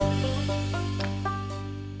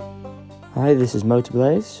Hi, this is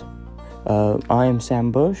Motorblaze. I am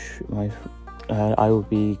Sam Bush. I will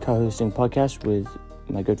be co-hosting a podcast with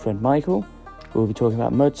my good friend Michael. We'll be talking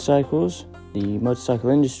about motorcycles, the motorcycle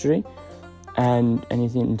industry, and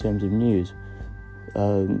anything in terms of news.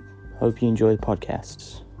 Hope you enjoy the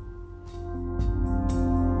podcasts.